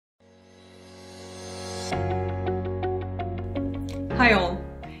Hi all!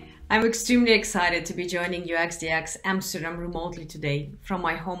 I'm extremely excited to be joining UXDX Amsterdam remotely today from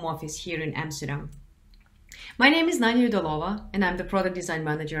my home office here in Amsterdam. My name is Nadia and I'm the Product Design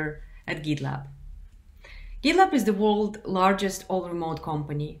Manager at GitLab. GitLab is the world's largest all-remote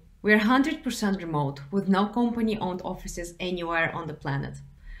company. We're 100% remote with no company-owned offices anywhere on the planet.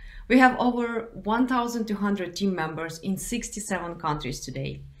 We have over 1,200 team members in 67 countries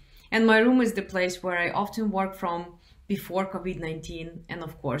today. And my room is the place where I often work from before COVID-19 and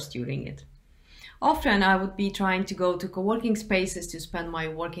of course during it. Often I would be trying to go to co-working spaces to spend my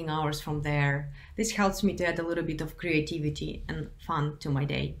working hours from there. This helps me to add a little bit of creativity and fun to my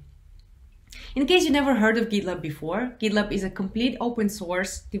day. In case you never heard of GitLab before, GitLab is a complete open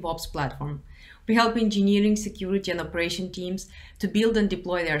source DevOps platform. We help engineering, security and operation teams to build and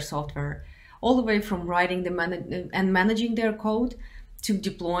deploy their software, all the way from writing and managing their code to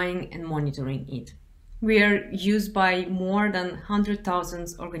deploying and monitoring it. We are used by more than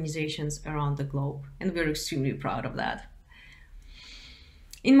 100,000 organizations around the globe, and we're extremely proud of that.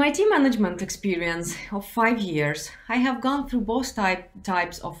 In my team management experience of 5 years, I have gone through both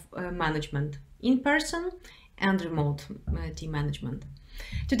types of management, in-person and remote team management.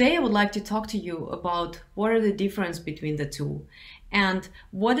 Today, I would like to talk to you about what are the differences between the two and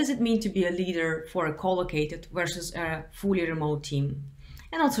what does it mean to be a leader for a co-located versus a fully remote team,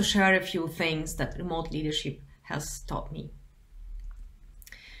 and also share a few things that remote leadership has taught me.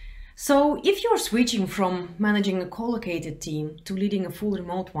 So if you're switching from managing a co-located team to leading a full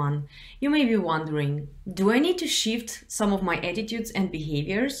remote one, you may be wondering, do I need to shift some of my attitudes and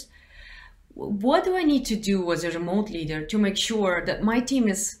behaviors? What do I need to do as a remote leader to make sure that my team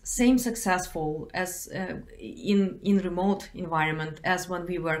is same successful as in remote environment as when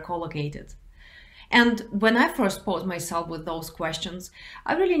we were co-located? And when I first posed myself with those questions,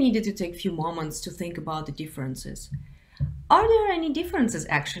 I really needed to take a few moments to think about the differences. Are there any differences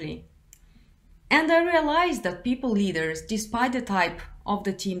actually? And I realized that people leaders, despite the type of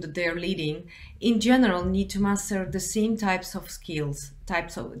the team that they're leading, in general need to master the same types of skills.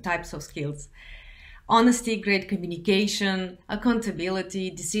 Honesty, great communication,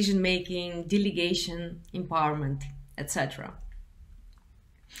 accountability, decision-making, delegation, empowerment, etc.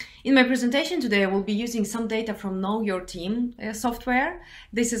 In my presentation today, I will be using some data from Know Your Team software.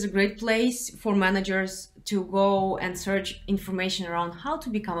 This is a great place for managers to go and search information around how to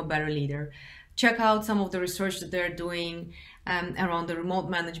become a better leader. Check out some of the research that they're doing around the remote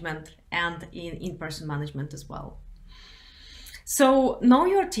management and in-person management as well. So Know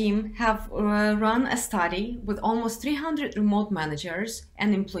Your Team have run a study with almost 300 remote managers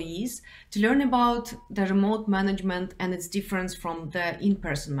and employees to learn about the remote management and its difference from the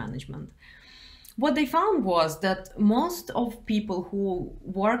in-person management. What they found was that most of people who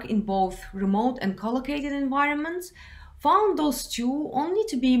work in both remote and co-located environments found those two only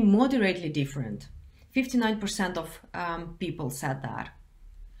to be moderately different. 59% of people said that.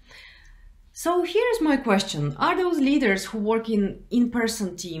 So here's my question. Are those leaders who work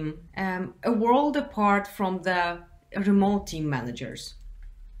in-person team a world apart from the remote team managers?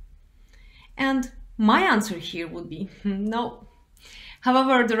 And my answer here would be no.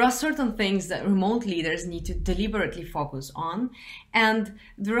 However, there are certain things that remote leaders need to deliberately focus on, and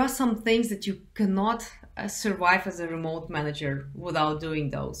there are some things that you cannot survive as a remote manager without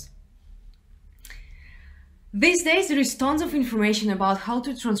doing those. These days, there is tons of information about how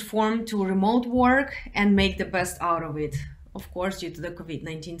to transform to remote work and make the best out of it, of course, due to the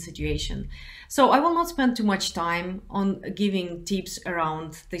COVID-19 situation. So I will not spend too much time on giving tips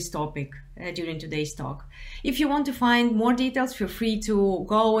around this topic during today's talk. If you want to find more details, feel free to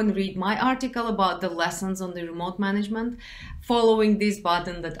go and read my article about the lessons on the remote management following this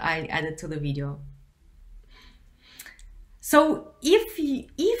button that I added to the video. So if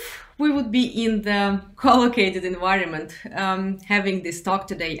we would be in the co-located environment having this talk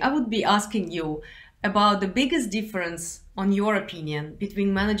today, I would be asking you about the biggest difference, on your opinion,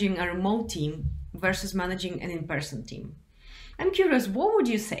 between managing a remote team versus managing an in-person team. I'm curious, what would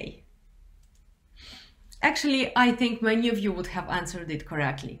you say? Actually, I think many of you would have answered it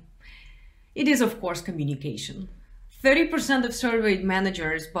correctly. It is, of course, communication. 30% of surveyed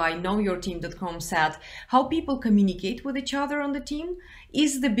managers by knowyourteam.com said how people communicate with each other on the team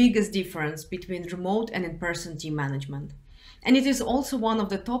is the biggest difference between remote and in-person team management. And it is also one of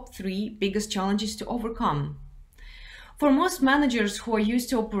the top 3 biggest challenges to overcome. For most managers who are used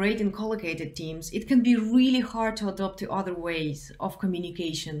to operate in co-located teams, it can be really hard to adopt to other ways of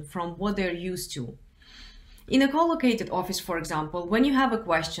communication from what they're used to. In a co-located office, for example, when you have a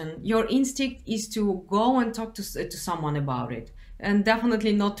question, your instinct is to go and talk to someone about it, and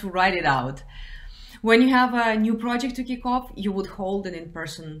definitely not to write it out. When you have a new project to kick off, you would hold an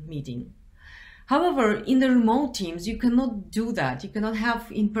in-person meeting. However, in the remote teams, you cannot do that. You cannot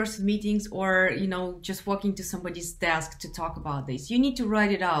have in-person meetings or, just walking to somebody's desk to talk about this. You need to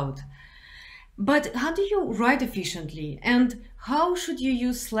write it out. But how do you write efficiently? And how should you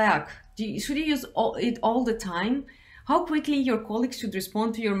use Slack? Should you use it all the time? How quickly your colleagues should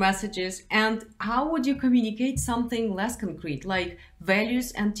respond to your messages? And how would you communicate something less concrete, like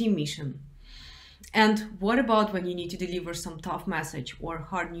values and team mission? And what about when you need to deliver some tough message or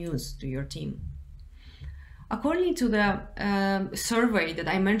hard news to your team? According to the survey that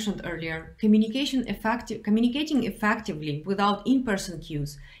I mentioned earlier, communicating effectively without in-person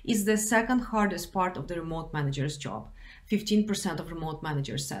cues is the second hardest part of the remote manager's job. 15% of remote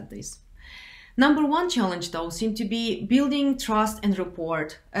managers said this. Number one challenge, though, seemed to be building trust and rapport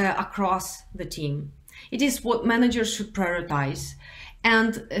across the team. It is what managers should prioritize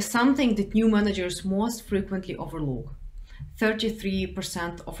and something that new managers most frequently overlook.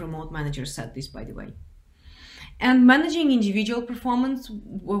 33% of remote managers said this, by the way. And managing individual performance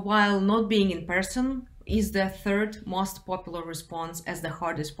while not being in person is the third most popular response as the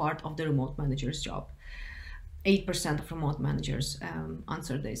hardest part of the remote manager's job. 8% of remote managers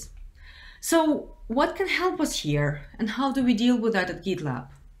answered this. So what can help us here, and how do we deal with that at GitLab?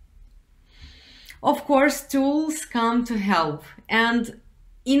 Of course, tools come to help, and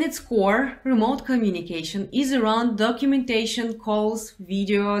in its core, remote communication is around documentation, calls,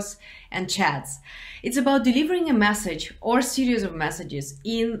 videos, and chats. It's about delivering a message or series of messages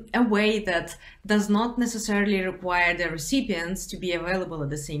in a way that does not necessarily require the recipients to be available at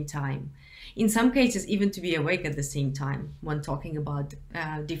the same time. In some cases, even to be awake at the same time when talking about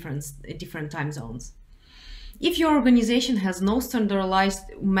different time zones. If your organization has no standardized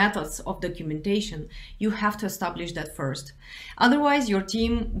methods of documentation, you have to establish that first. Otherwise, your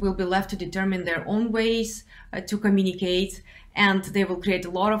team will be left to determine their own ways to communicate, and they will create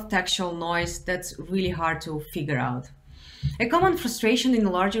a lot of textual noise that's really hard to figure out. A common frustration in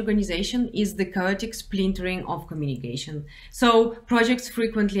a large organization is the chaotic splintering of communication. So projects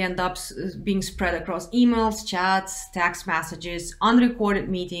frequently end up being spread across emails, chats, text messages, unrecorded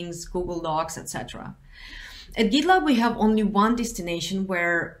meetings, Google Docs, etc. At GitLab, we have only one destination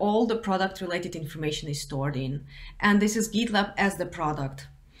where all the product-related information is stored in, and this is GitLab as the product.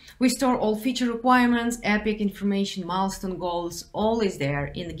 We store all feature requirements, epic information, milestone goals, all is there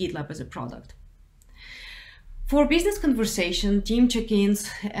in the GitLab as a product. For business conversation, team check-ins,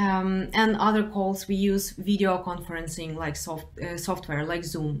 and other calls, we use video conferencing like software like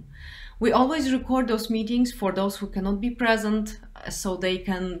Zoom. We always record those meetings for those who cannot be present, so they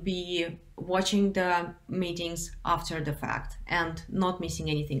can be watching the meetings after the fact and not missing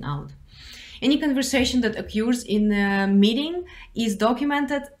anything out. Any conversation that occurs in a meeting is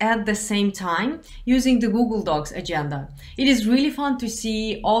documented at the same time using the Google Docs agenda. It is really fun to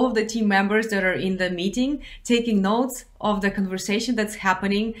see all of the team members that are in the meeting taking notes of the conversation that's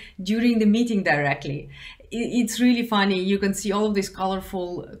happening during the meeting directly. It's really funny. You can see all of these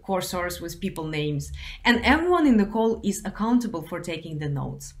colorful cursors with people names, and everyone in the call is accountable for taking the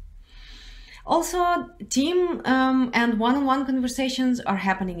notes. Also, team and one-on-one conversations are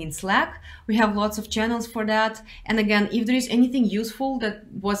happening in Slack. We have lots of channels for that. And again, if there is anything useful that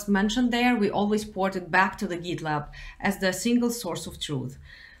was mentioned there, we always port it back to the GitLab as the single source of truth.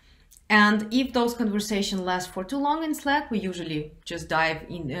 And if those conversations last for too long in Slack, we usually just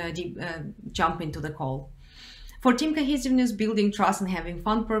jump into the call. For team cohesiveness, building trust and having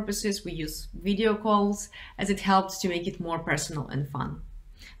fun purposes, we use video calls as it helps to make it more personal and fun.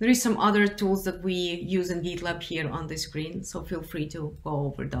 There is some other tools that we use in GitLab here on the screen, so feel free to go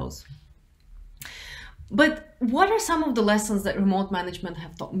over those. But what are some of the lessons that remote management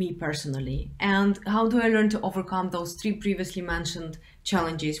have taught me personally? And how do I learn to overcome those three previously mentioned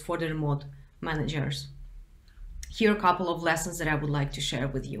challenges for the remote managers? Here are a couple of lessons that I would like to share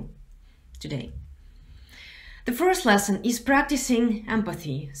with you today. The first lesson is practicing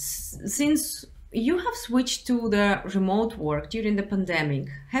empathy. Since you have switched to the remote work during the pandemic,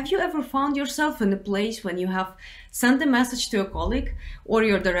 have you ever found yourself in a place when you have sent a message to a colleague or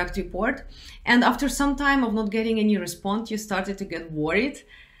your direct report, and after some time of not getting any response, you started to get worried?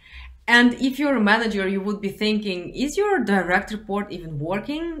 And if you're a manager, you would be thinking, is your direct report even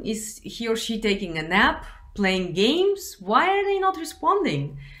working? Is he or she taking a nap, playing games? Why are they not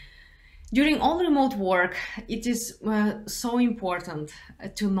responding? During all remote work, it is so important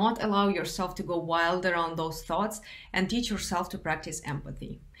to not allow yourself to go wild around those thoughts and teach yourself to practice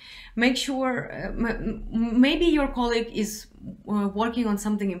empathy. Make sure, maybe your colleague is working on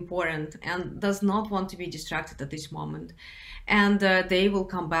something important and does not want to be distracted at this moment, and they will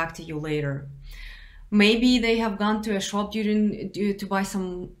come back to you later. Maybe they have gone to a shop to buy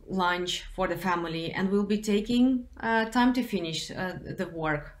some lunch for the family and will be taking time to finish the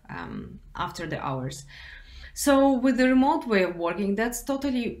work after the hours. So with the remote way of working, that's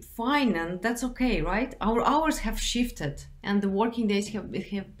totally fine and that's okay, right? Our hours have shifted and the working days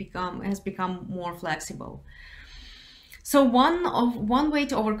has become more flexible. So one way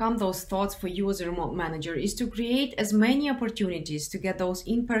to overcome those thoughts for you as a remote manager is to create as many opportunities to get those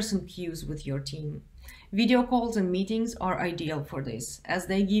in-person cues with your team. Video calls and meetings are ideal for this, as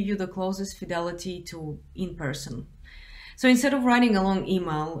they give you the closest fidelity to in-person. So instead of writing a long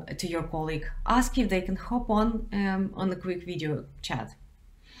email to your colleague, ask if they can hop on a quick video chat.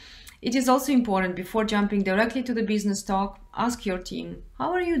 It is also important, before jumping directly to the business talk, ask your team,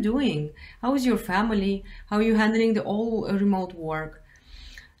 how are you doing? How is your family? How are you handling the all remote work?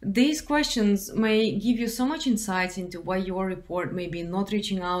 These questions may give you so much insights into why your report may be not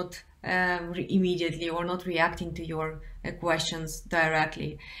reaching out immediately or not reacting to your questions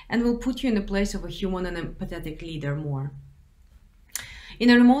directly, and will put you in the place of a human and empathetic leader more. In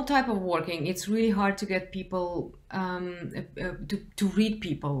a remote type of working, it's really hard to get people to read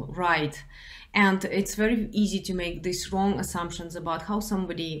people right, and it's very easy to make these wrong assumptions about how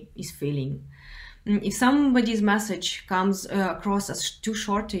somebody is feeling. If somebody's message comes across as too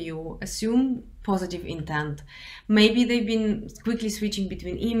short to you, assume positive intent. Maybe they've been quickly switching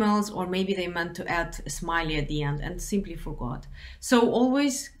between emails, or maybe they meant to add a smiley at the end and simply forgot. So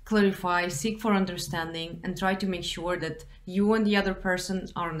always clarify, seek for understanding, and try to make sure that you and the other person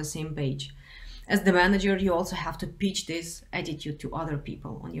are on the same page. As the manager, you also have to pitch this attitude to other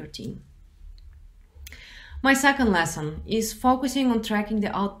people on your team. My second lesson is focusing on tracking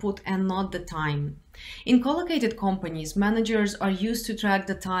the output and not the time. In collocated companies, managers are used to track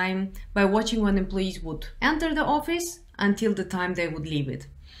the time by watching when employees would enter the office until the time they would leave it,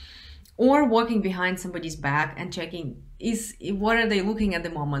 or walking behind somebody's back and checking what are they looking at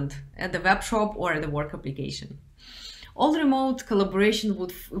the moment, at the web shop or at the work application. All remote collaboration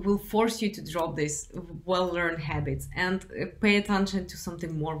will force you to drop these well-learned habits and pay attention to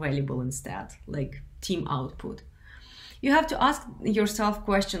something more valuable instead, like team output. You have to ask yourself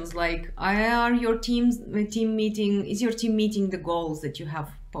questions like, is your team meeting the goals that you have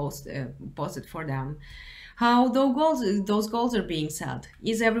posted for them? How those goals are being set?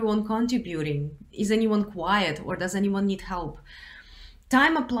 Is everyone contributing? Is anyone quiet, or does anyone need help?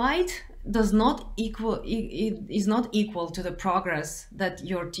 Time applied is not equal to the progress that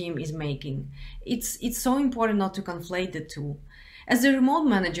your team is making. It's so important not to conflate the two. As a remote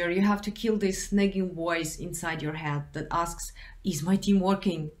manager, you have to kill this nagging voice inside your head that asks, is my team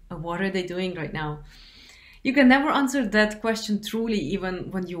working? What are they doing right now? You can never answer that question truly,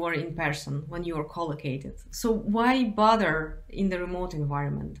 even when you are in person, when you are collocated. So why bother in the remote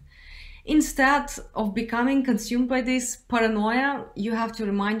environment? Instead of becoming consumed by this paranoia, you have to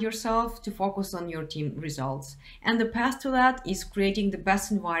remind yourself to focus on your team results. And the path to that is creating the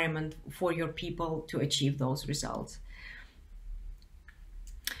best environment for your people to achieve those results.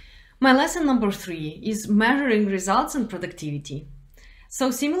 My lesson number 3 is measuring results and productivity.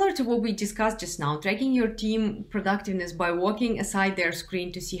 So similar to what we discussed just now, tracking your team productiveness by walking aside their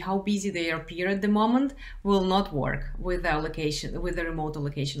screen to see how busy they appear at the moment will not work with the remote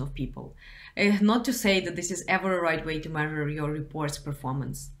allocation of people. Not to say that this is ever a right way to measure your report's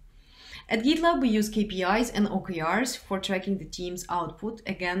performance. At GitLab, we use KPIs and OKRs for tracking the team's output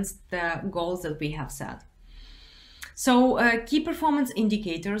against the goals that we have set. So key performance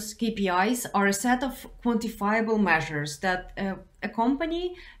indicators, KPIs, are a set of quantifiable measures that a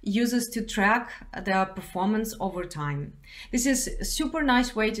company uses to track their performance over time. This is a super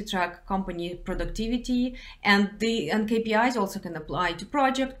nice way to track company productivity, and KPIs also can apply to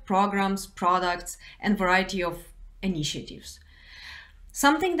programs, products, and variety of initiatives.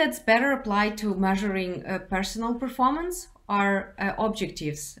 Something that's better applied to measuring personal performance are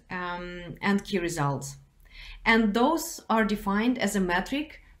objectives and key results. And those are defined as a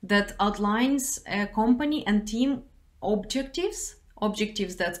metric that outlines company and team objectives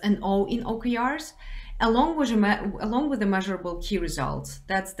that's an O in OKRs, along with the measurable key results,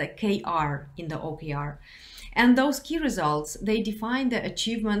 that's the KR in the OKR. And those key results, they define the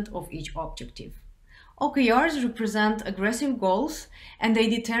achievement of each objective. OKRs represent aggressive goals, and they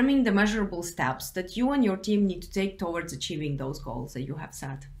determine the measurable steps that you and your team need to take towards achieving those goals that you have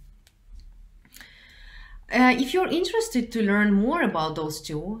set. If you're interested to learn more about those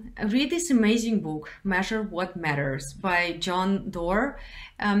two, read this amazing book, Measure What Matters, by John Doerr,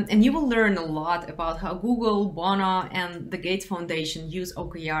 and you will learn a lot about how Google, Bono, and the Gates Foundation use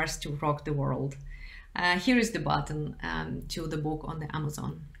OKRs to rock the world. Here is the button to the book on the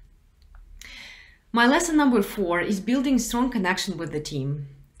Amazon. My lesson number 4 is building strong connection with the team.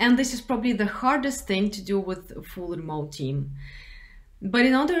 And this is probably the hardest thing to do with a full remote team. But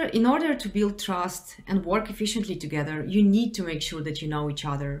in order to build trust and work efficiently together, you need to make sure that you know each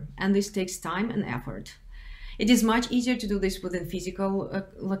other. And this takes time and effort. It is much easier to do this within physical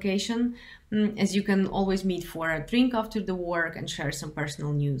location, as you can always meet for a drink after the work and share some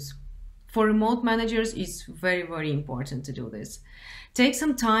personal news. For remote managers, it's very, very important to do this. Take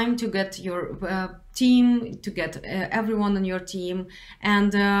some time to get your team, to get everyone on your team,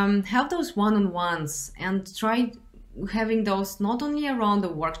 and have those one-on-ones, and try having those not only around the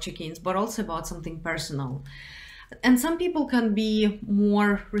work check-ins, but also about something personal. And some people can be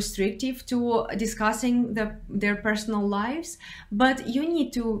more restrictive to discussing their personal lives, but you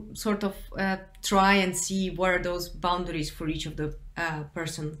need to sort of try and see where those boundaries for each of the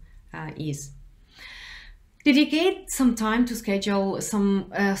person is. Dedicate some time to schedule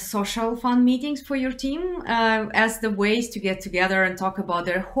some social fun meetings for your team as the ways to get together and talk about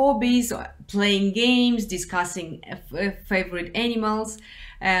their hobbies, playing games, discussing favorite animals,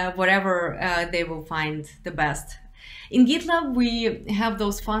 whatever they will find the best. In GitLab, we have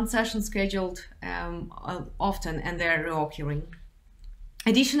those fun sessions scheduled often, and they're reoccurring.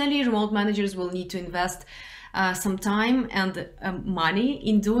 Additionally, remote managers will need to invest some time and money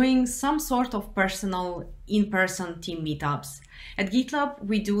in doing some sort of personal in-person team meetups. At GitLab,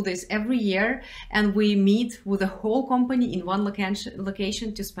 we do this every year, and we meet with the whole company in one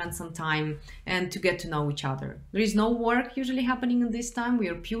location to spend some time and to get to know each other. There is no work usually happening in this time. We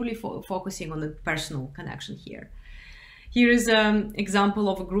are purely focusing on the personal connection here. Here is an example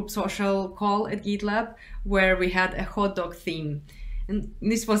of a group social call at GitLab where we had a hot dog theme. And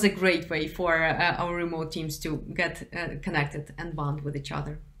this was a great way for our remote teams to get connected and bond with each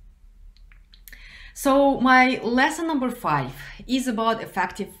other. So my lesson number 5 is about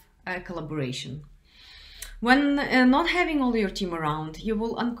effective collaboration. When not having all your team around, you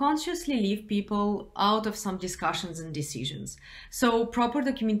will unconsciously leave people out of some discussions and decisions. So proper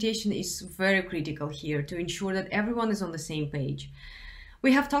documentation is very critical here to ensure that everyone is on the same page.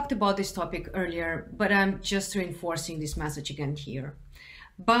 We have talked about this topic earlier, but I'm just reinforcing this message again here.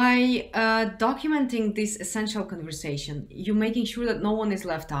 By documenting this essential conversation, you're making sure that no one is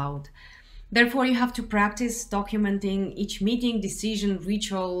left out. Therefore, you have to practice documenting each meeting, decision,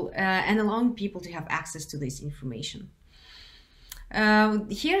 ritual, and allowing people to have access to this information.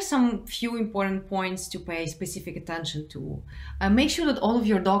 Here are some few important points to pay specific attention to. Make sure that all of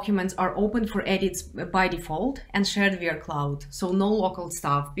your documents are open for edits by default and shared via cloud, so no local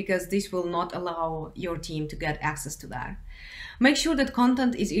stuff, because this will not allow your team to get access to that. Make sure that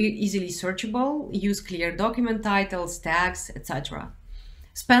content is easily searchable, use clear document titles, tags, etc.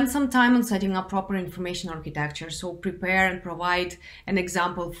 Spend some time on setting up proper information architecture, so prepare and provide an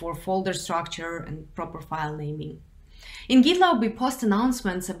example for folder structure and proper file naming. In GitLab, we post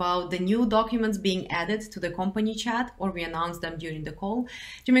announcements about the new documents being added to the company chat, or we announce them during the call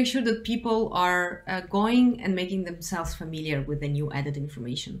to make sure that people are going and making themselves familiar with the new added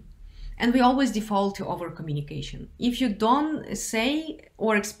information. And we always default to over communication. If you don't say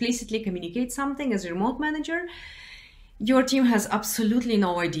or explicitly communicate something as a remote manager, your team has absolutely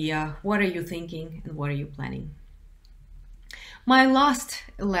no idea what are you thinking and what are you planning. My last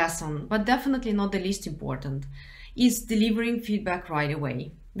lesson, but definitely not the least important, is delivering feedback right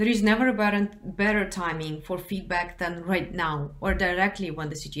away. There is never a better timing for feedback than right now or directly when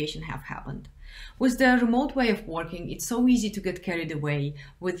the situation have happened. With the remote way of working, it's so easy to get carried away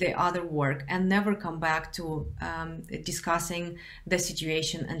with the other work and never come back to discussing the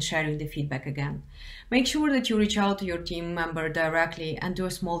situation and sharing the feedback again. Make sure that you reach out to your team member directly and do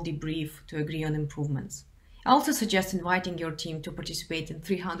a small debrief to agree on improvements. I also suggest inviting your team to participate in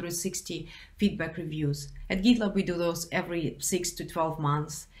 360 feedback reviews. At GitLab, we do those every 6 to 12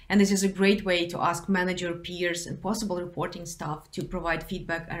 months. And this is a great way to ask manager, peers, and possible reporting staff to provide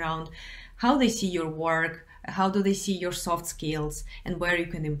feedback around how they see your work, how do they see your soft skills, and where you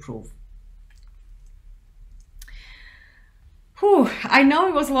can improve. I know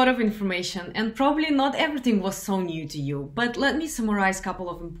it was a lot of information, and probably not everything was so new to you, but let me summarize a couple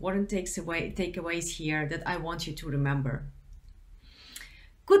of important takeaways here that I want you to remember.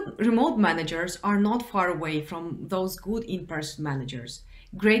 Good remote managers are not far away from those good in-person managers.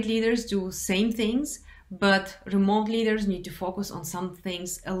 Great leaders do same things, but remote leaders need to focus on some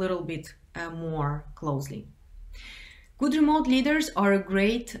things a little bit more closely. Good remote leaders are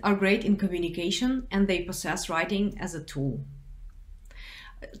great in communication, and they possess writing as a tool.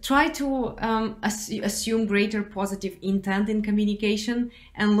 Try to assume greater positive intent in communication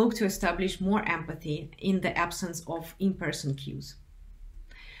and look to establish more empathy in the absence of in-person cues.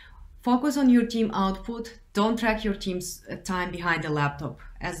 Focus on your team output. Don't track your team's time behind the laptop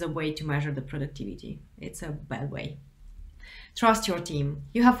as a way to measure the productivity. It's a bad way. Trust your team.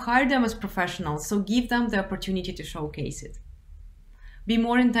 You have hired them as professionals, so give them the opportunity to showcase it. Be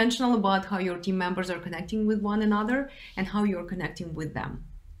more intentional about how your team members are connecting with one another and how you're connecting with them.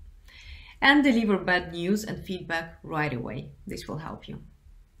 And deliver bad news and feedback right away. This will help you.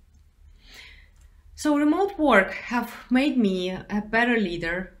 So remote work have made me a better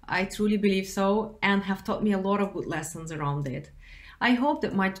leader. I truly believe so, and have taught me a lot of good lessons around it. I hope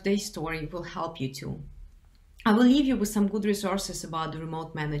that my today's story will help you too. I will leave you with some good resources about the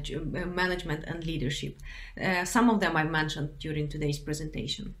remote management and leadership. Some of them I mentioned during today's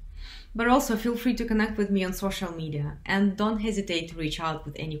presentation. But also feel free to connect with me on social media and don't hesitate to reach out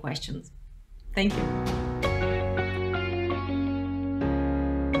with any questions. Thank you.